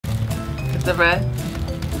the bread.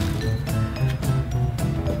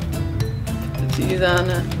 The cheese on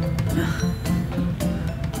it.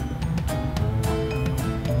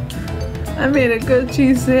 I made a good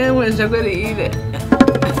cheese sandwich. I'm gonna eat it.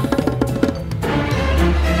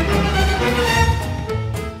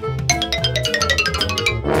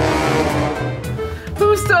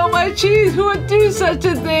 Who stole my cheese? Who would do such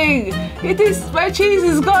a thing? My cheese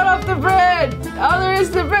is gone off the bread. All there is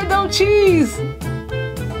to the bread, no cheese.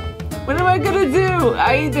 What am I gonna do?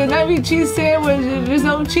 I eat an heavy cheese sandwich and there's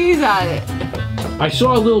no cheese on it. I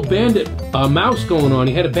saw a little bandit mouse going on.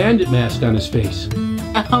 He had a bandit mask on his face.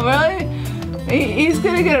 Oh, really? He's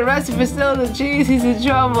gonna get arrested for stealing the cheese. He's in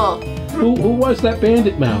trouble. Who was that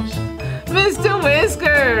bandit mouse? Mr.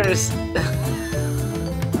 Whiskers.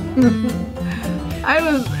 I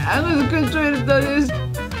was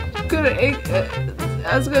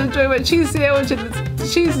gonna try to my cheese sandwich and the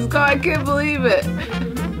cheese is gone. I can't believe it.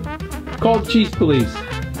 Call the cheese police.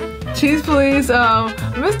 Cheese police.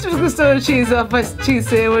 Mr. Whiskers stole the cheese off my cheese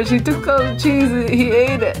sandwich. He took all the cheese and he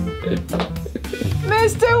ate it.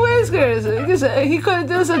 Mr. Whiskers! He couldn't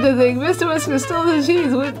do such a thing. Mr. Whiskers stole the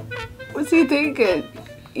cheese. What's he thinking?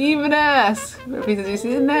 He even asked. He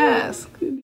didn't ask.